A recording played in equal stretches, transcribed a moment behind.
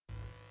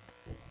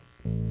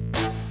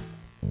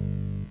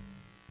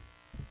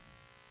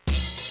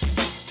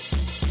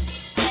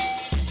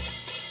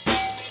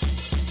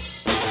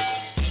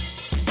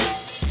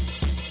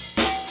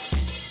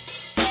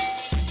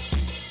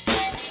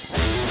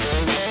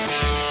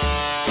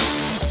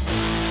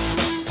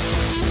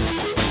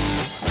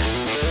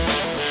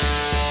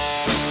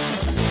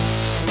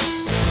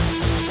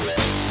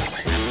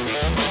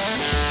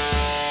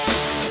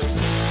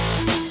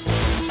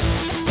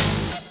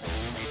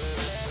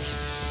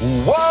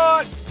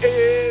What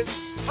is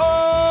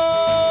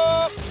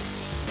up?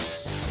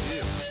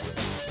 Still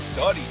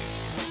studying.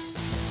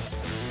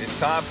 It's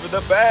time for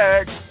the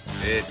bag.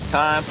 It's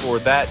time for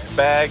that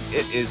bag.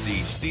 It is the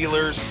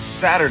Steelers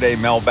Saturday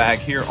mailbag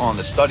here on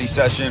the study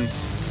session.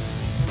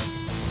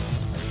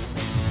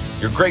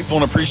 Your grateful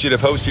and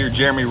appreciative host here,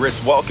 Jeremy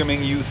Ritz,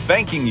 welcoming you,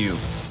 thanking you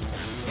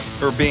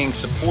for being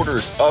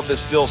supporters of the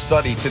Still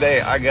Study.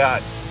 Today I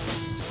got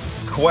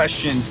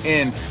questions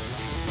in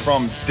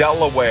from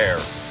Delaware,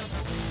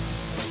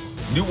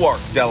 Newark,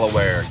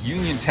 Delaware,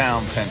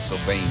 Uniontown,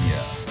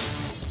 Pennsylvania,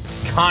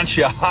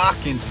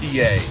 Conshohocken,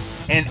 PA,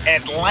 and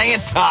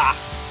Atlanta.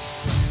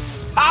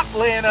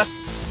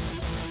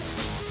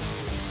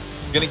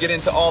 Gonna get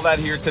into all that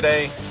here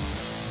today.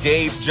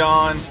 Gabe,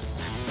 John,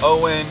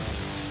 Owen,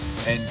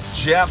 and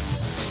Jeff.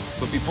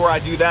 But before I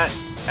do that,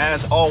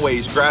 as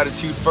always,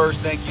 gratitude first.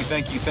 Thank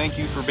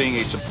you for being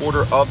a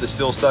supporter of the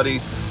Still Study,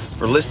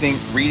 for listening,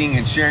 reading,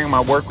 and sharing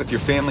my work with your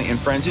family and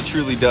friends. It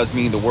truly does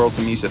mean the world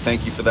to me, so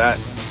thank you for that.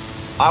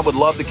 I would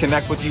love to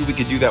connect with you. We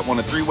could do that one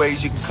of three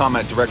ways. You can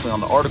comment directly on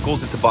the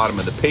articles at the bottom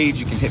of the page.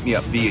 You can hit me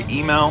up via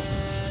email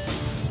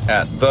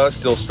at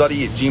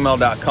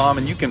thestillstudy@gmail.com.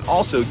 And you can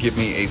also give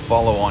me a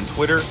follow on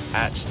Twitter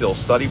at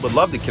stillstudy. Would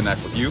love to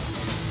connect with you.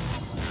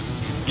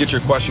 Get your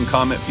question,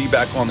 comment,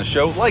 feedback on the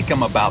show like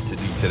I'm about to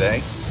do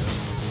today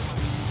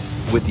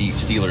with the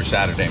Steelers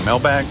Saturday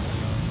mailbag.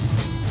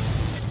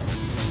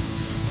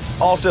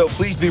 Also,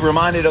 please be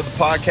reminded of the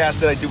podcast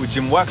that I do with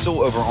Jim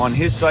Wexell over on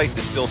his site,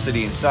 The Still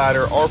City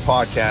Insider. Our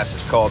podcast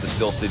is called The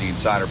Still City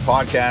Insider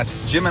Podcast.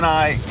 Jim and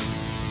I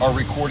are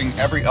recording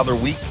every other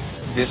week.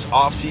 This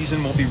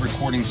off-season, we'll be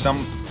recording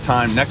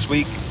sometime next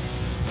week.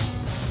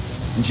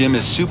 Jim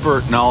is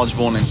super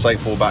knowledgeable and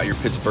insightful about your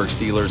Pittsburgh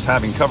Steelers,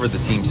 having covered the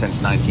team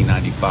since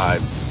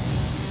 1995.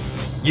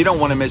 You don't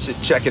want to miss it.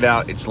 Check it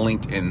out. It's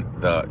linked in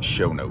the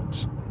show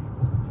notes.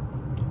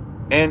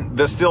 And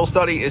the Still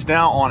Study is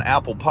now on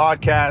Apple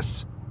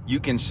Podcasts. You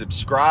can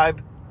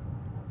subscribe.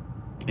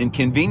 And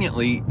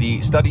conveniently,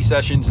 the study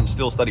sessions and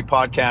Still Study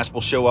podcast will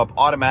show up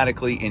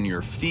automatically in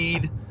your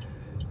feed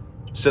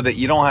so that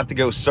you don't have to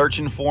go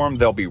searching for them.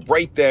 They'll be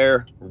right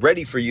there,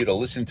 ready for you to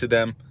listen to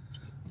them.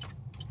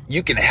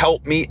 You can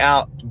help me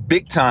out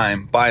big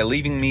time by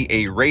leaving me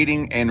a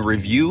rating and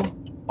review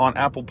on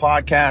Apple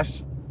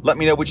Podcasts. Let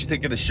me know what you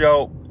think of the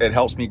show. It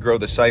helps me grow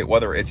the site,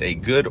 whether it's a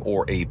good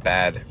or a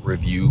bad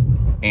review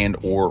and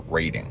or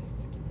rating.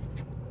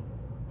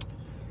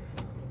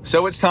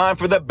 So it's time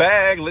for the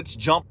bag. Let's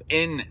jump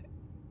in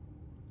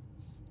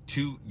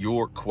to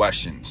your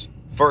questions.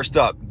 First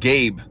up,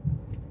 Gabe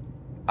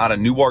out of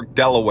Newark,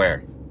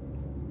 Delaware.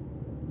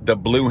 The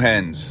Blue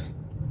Hens.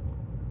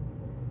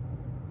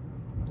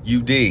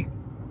 UD.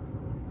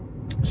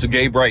 So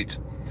Gabe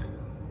writes,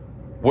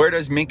 where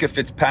does Minkah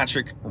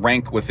Fitzpatrick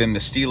rank within the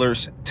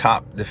Steelers'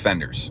 top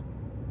defenders?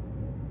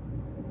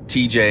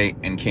 TJ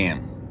and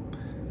Cam.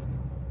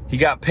 He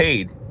got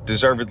paid,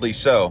 deservedly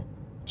so.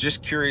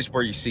 Just curious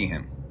where you see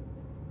him.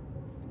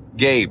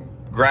 Gabe,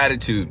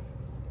 gratitude.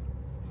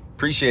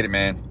 Appreciate it,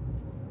 man.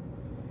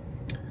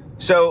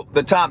 So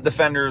the top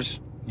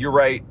defenders, you're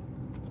right.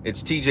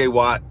 It's TJ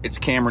Watt. It's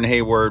Cameron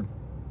Hayward.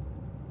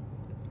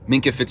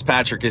 Minkah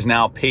Fitzpatrick is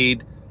now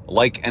paid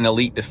like an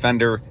elite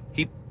defender.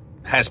 He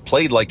has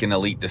played like an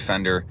elite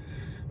defender.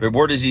 But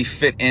where does he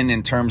fit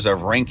in terms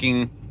of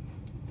ranking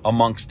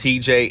amongst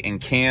TJ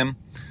and Cam?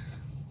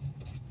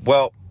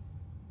 Well,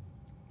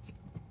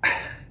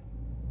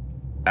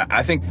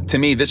 I think, to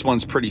me, this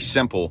one's pretty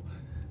simple.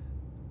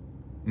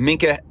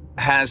 Minkah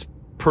has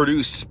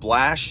produced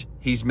splash.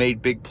 He's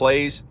made big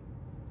plays,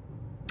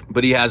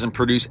 but he hasn't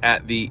produced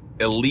at the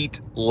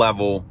elite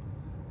level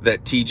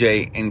that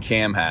TJ and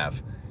Cam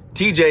have.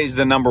 TJ's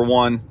the number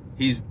one.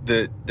 He's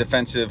the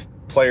defensive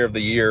player of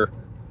the year,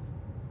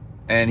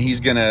 and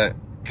he's going to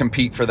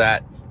compete for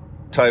that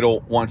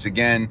title once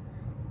again.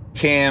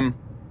 Cam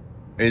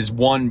is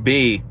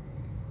 1B.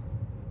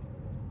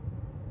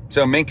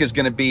 So Minkah's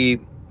going to be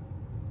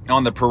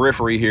on the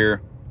periphery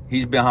here.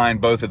 He's behind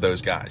both of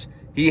those guys.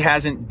 He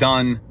hasn't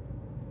done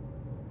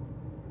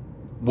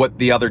what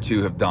the other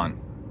two have done.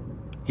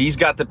 He's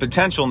got the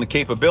potential and the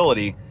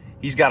capability.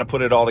 He's got to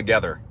put it all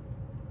together.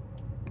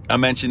 I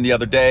mentioned the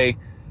other day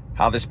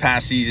how this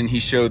past season he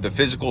showed the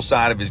physical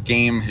side of his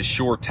game, his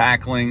short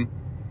tackling.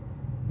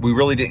 We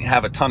really didn't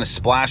have a ton of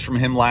splash from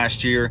him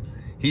last year.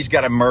 He's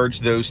got to merge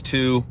those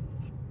two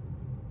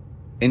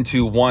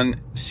into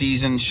one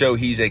season, show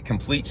he's a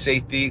complete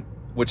safety,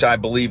 which I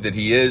believe that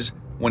he is.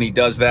 When he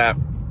does that,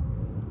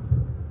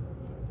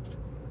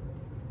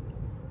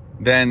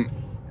 then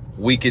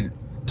we could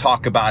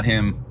talk about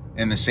him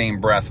in the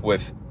same breath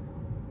with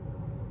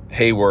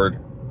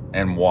Hayward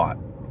and Watt.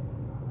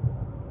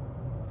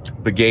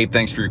 But Gabe,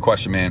 thanks for your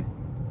question, man.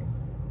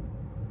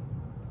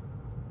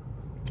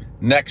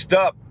 Next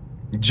up,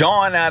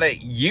 John out of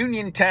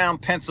Uniontown,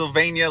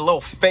 Pennsylvania,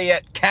 little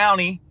Fayette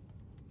County.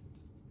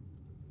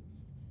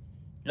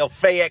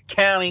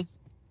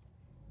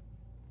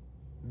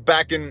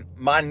 Back in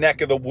my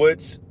neck of the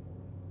woods.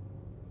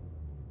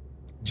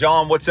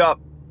 John, what's up?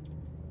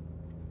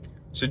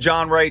 So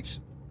John writes,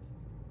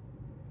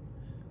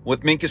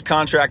 with Minka's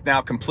contract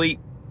now complete,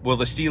 will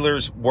the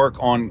Steelers work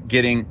on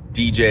getting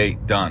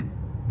DJ done?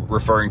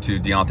 Referring to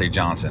Deontay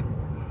Johnson.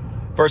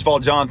 First of all,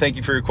 John, thank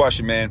you for your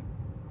question, man.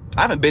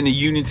 I haven't been to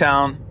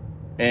Uniontown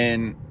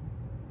in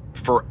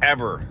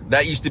forever.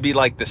 That used to be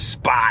like the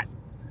spot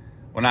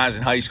when I was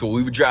in high school.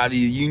 We would drive to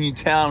the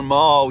Uniontown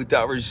Mall. We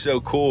thought it was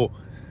so cool.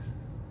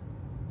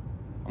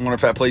 I wonder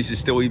if that place is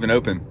still even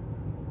open.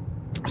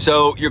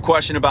 So your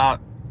question about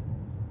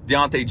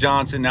Deontay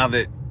Johnson, now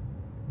that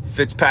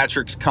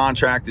Fitzpatrick's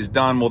contract is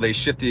done, will they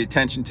shift the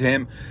attention to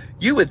him?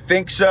 You would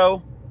think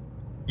so.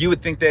 You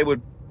would think they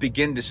would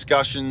begin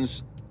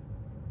discussions.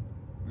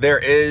 There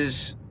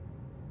is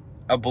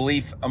a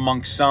belief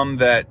amongst some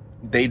that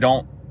they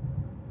don't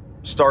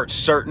start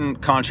certain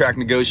contract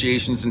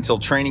negotiations until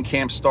training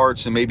camp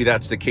starts, and maybe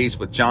that's the case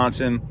with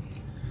Johnson.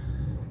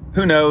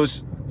 Who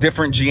knows?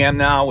 Different GM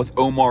now with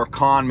Omar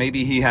Khan.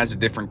 Maybe he has a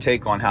different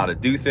take on how to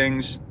do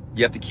things.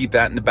 You have to keep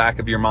that in the back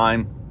of your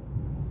mind.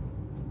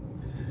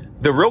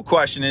 The real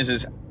question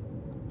is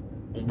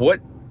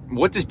what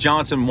does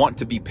Johnson want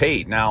to be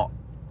paid? Now,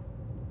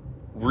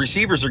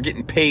 receivers are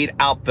getting paid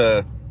out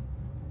the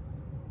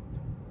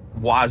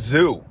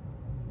wazoo.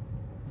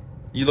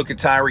 You look at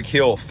Tyreek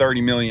Hill,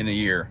 $30 million a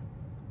year.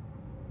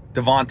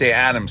 Devontae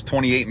Adams,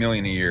 $28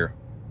 million a year.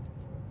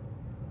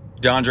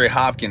 DeAndre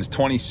Hopkins,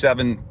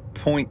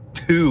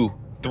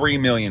 $27.23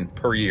 million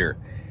per year.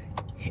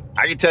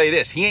 I can tell you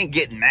this, he ain't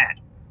getting that.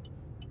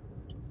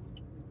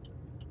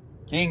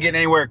 He ain't getting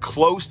anywhere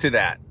close to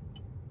that.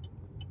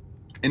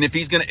 And if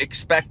he's going to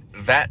expect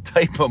that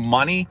type of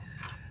money,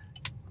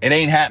 it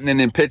ain't happening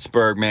in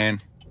Pittsburgh,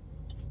 man.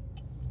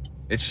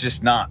 It's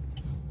just not.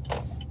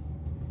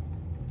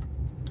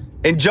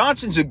 And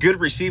Johnson's a good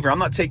receiver. I'm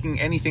not taking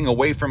anything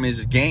away from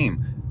his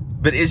game.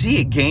 But is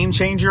he a game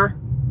changer?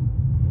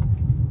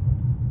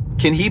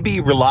 Can he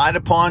be relied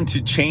upon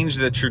to change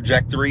the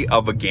trajectory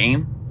of a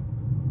game?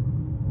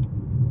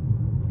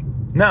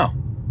 No.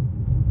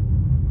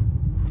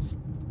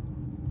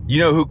 You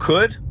know who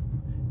could?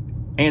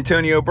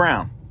 Antonio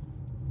Brown.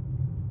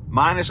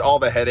 Minus all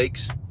the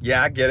headaches.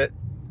 Yeah, I get it.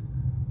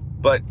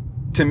 But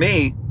to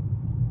me,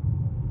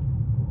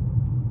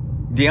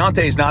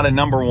 Deontay's not a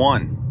number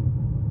one.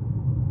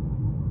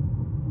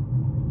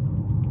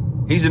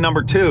 He's a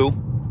number two.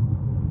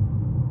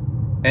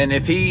 And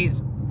if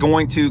he's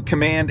going to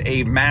command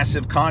a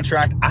massive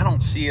contract, I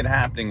don't see it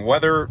happening.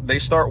 Whether they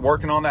start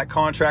working on that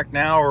contract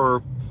now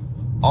or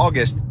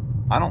August,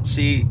 I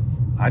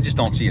just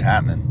don't see it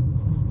happening.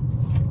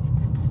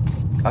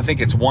 I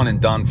think it's one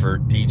and done for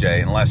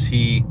DJ unless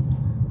he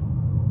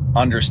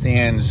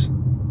understands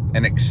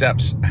and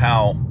accepts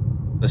how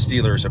the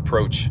Steelers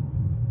approach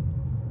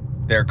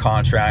their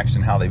contracts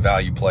and how they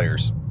value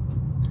players.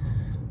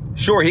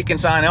 Sure, he can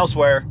sign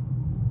elsewhere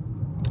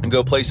and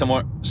go play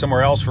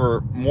somewhere else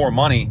for more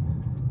money,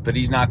 but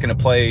he's not going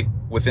to play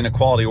within a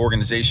quality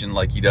organization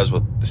like he does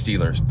with the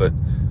Steelers. But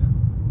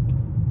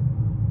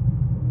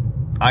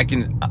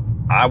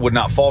I would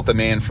not fault the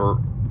man for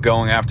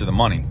going after the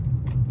money,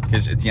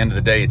 because at the end of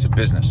the day, it's a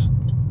business.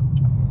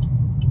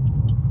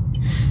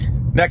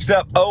 Next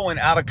up, Owen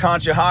out of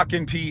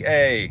Conshohocken,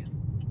 PA.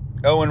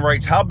 Owen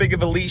writes, how big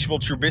of a leash will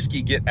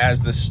Trubisky get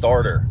as the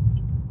starter?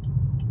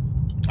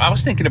 I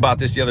was thinking about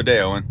this the other day,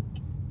 Owen.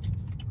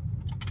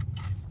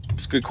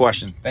 It's a good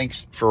question.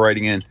 Thanks for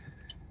writing in.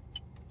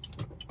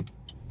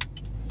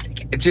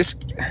 It's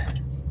just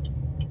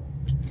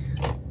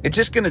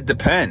going to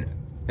depend.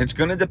 It's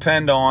going to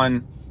depend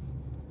on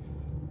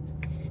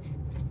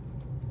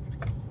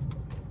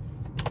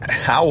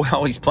how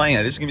well he's playing.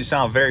 This is going to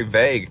sound very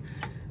vague.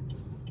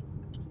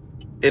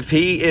 If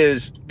he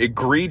is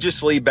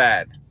egregiously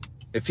bad,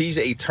 if he's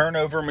a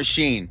turnover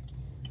machine,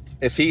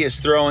 if he is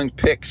throwing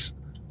picks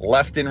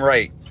left and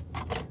right,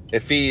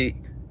 if he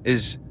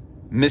is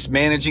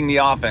mismanaging the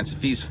offense,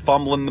 if he's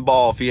fumbling the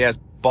ball, if he has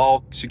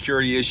ball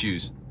security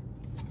issues,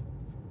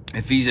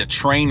 if he's a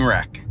train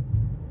wreck,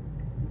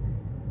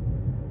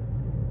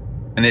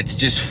 and it's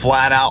just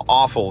flat out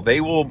awful,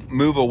 they will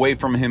move away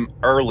from him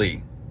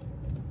early.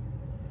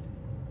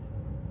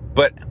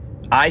 But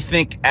I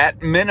think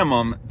at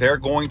minimum, they're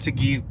going to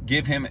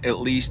give him at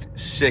least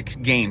 6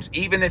 games,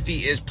 even if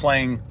he is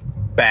playing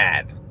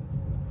bad.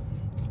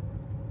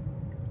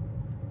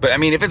 But I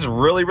mean, if it's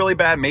really, really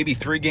bad, maybe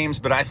 3 games.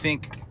 But I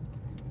think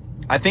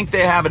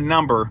they have a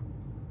number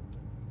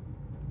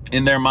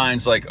in their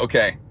minds like,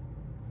 okay,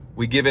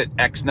 we give it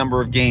X number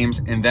of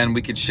games and then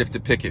we could shift to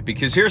Pickett.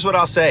 Because here's what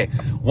I'll say.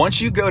 Once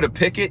you go to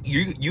Pickett,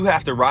 you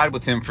have to ride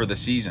with him for the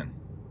season.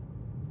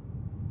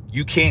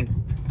 You can't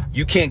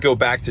go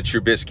back to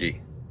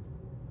Trubisky.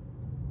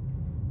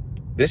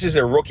 This is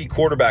a rookie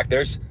quarterback.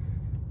 There's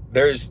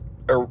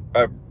a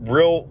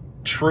real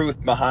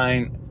truth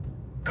behind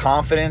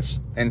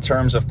confidence in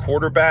terms of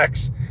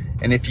quarterbacks.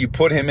 And if you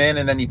put him in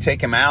and then you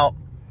take him out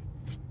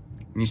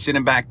and you sit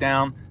him back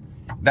down,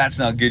 that's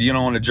not good. You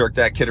don't want to jerk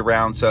that kid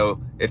around.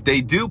 So if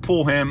they do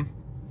pull him,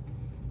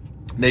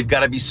 they've got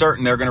to be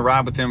certain they're going to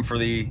ride with him for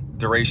the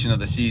duration of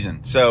the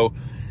season. So,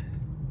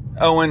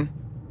 Owen,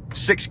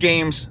 6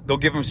 games. They'll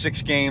give him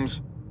 6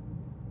 games.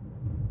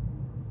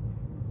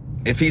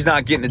 If he's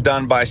not getting it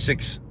done by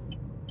 6,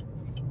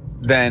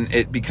 then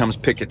it becomes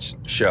Pickett's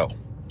show.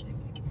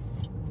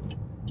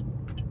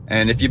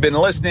 And if you've been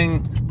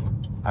listening,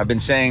 I've been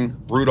saying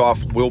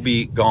Rudolph will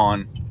be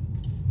gone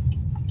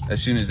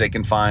as soon as they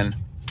can find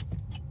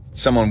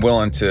someone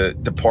willing to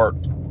depart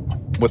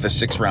with a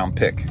 6th-round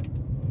pick.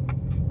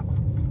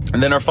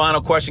 And then our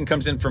final question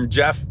comes in from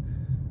Jeff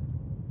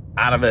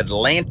out of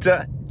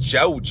Atlanta,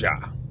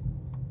 Georgia.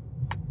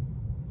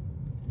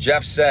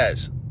 Jeff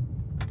says,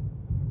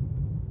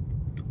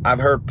 I've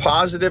heard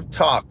positive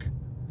talk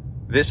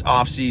this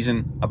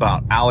offseason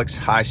about Alex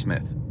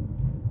Highsmith.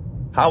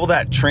 How will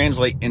that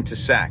translate into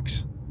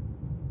sacks?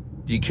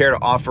 Do you care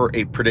to offer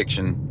a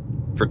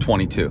prediction for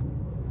 22?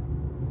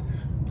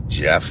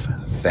 Jeff,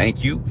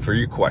 thank you for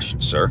your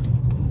question, sir.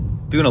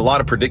 Doing a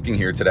lot of predicting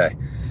here today.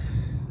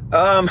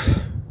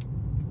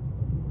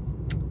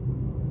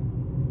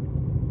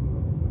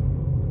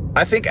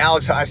 I think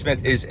Alex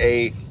Highsmith is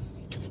a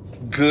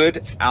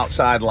good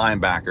outside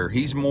linebacker.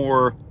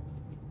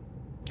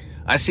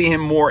 I see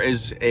him more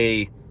as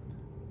a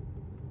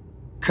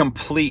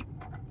complete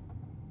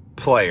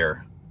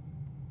player.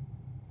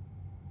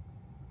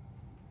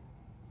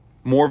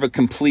 More of a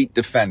complete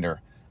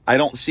defender. I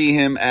don't see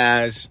him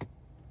as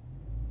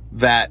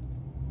that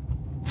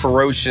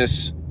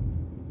ferocious,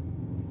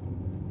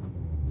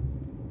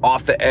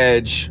 off the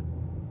edge,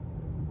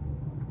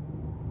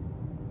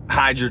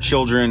 hide your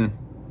children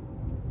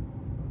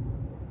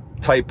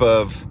type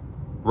of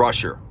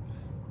rusher.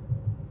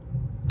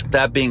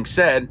 That being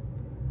said,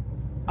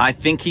 I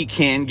think he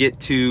can get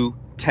to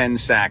 10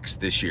 sacks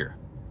this year.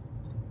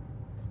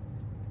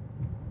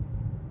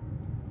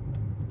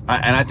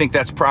 And I think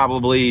that's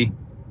probably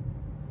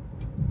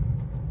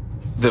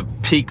the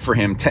peak for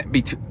him.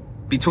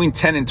 Between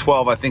 10 and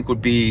 12, I think,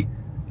 would be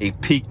a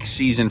peak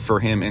season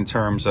for him in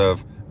terms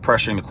of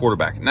pressuring the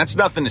quarterback. And that's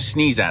nothing to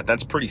sneeze at.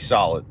 That's pretty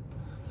solid.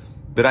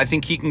 But I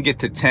think he can get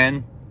to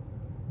 10.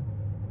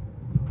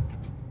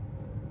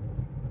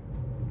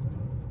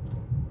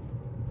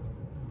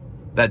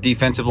 That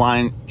defensive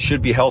line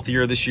should be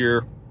healthier this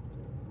year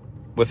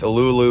with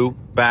Alulu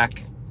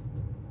back.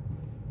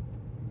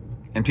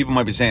 And people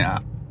might be saying,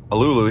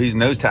 Alulu, he's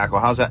nose tackle.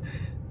 How's that?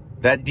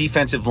 That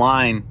defensive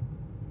line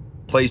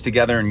plays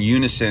together in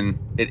unison.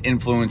 It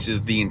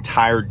influences the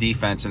entire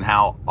defense and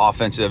how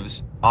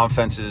offenses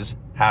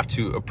have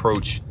to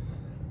approach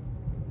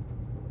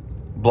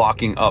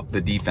blocking up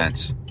the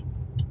defense.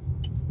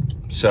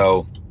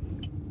 So,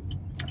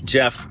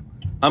 Jeff,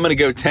 I'm going to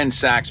go 10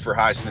 sacks for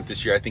Highsmith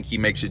this year. I think he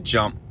makes a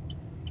jump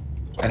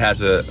and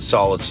has a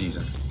solid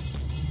season.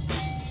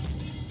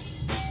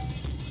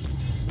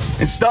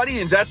 And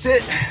studyings, that's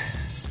it.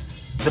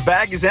 The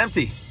bag is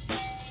empty.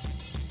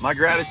 My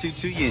gratitude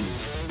to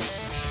yins.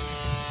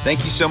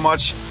 Thank you so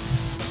much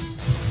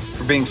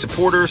for being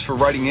supporters, for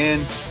writing in,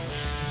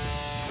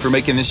 for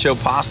making this show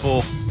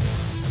possible.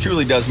 It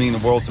truly does mean the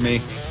world to me.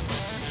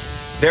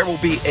 There will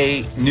be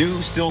a new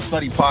Still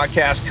Study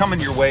podcast coming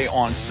your way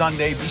on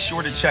Sunday. Be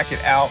sure to check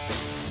it out.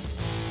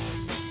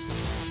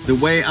 The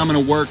way I'm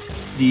going to work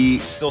the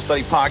Still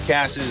Study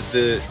podcast is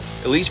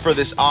at least for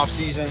this off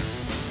season,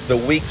 the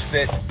weeks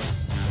that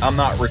I'm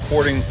not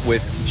recording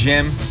with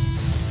Jim,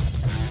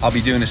 I'll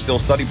be doing a Still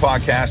Study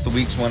podcast. The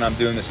weeks when I'm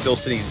doing the Still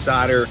City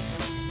Insider,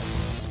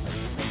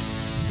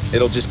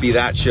 it'll just be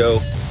that show,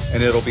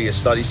 and it'll be a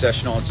study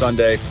session on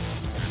Sunday.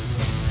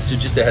 So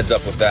just a heads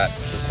up with that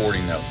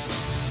recording note.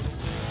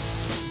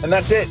 And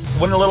that's it.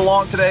 Went a little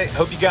long today.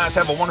 Hope you guys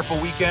have a wonderful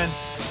weekend.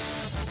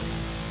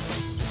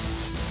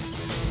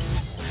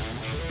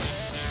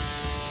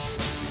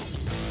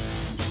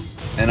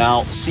 And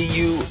I'll see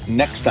you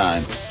next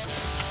time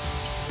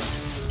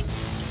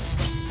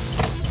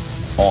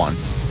on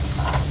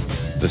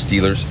the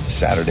Steelers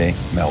Saturday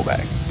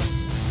Mailbag.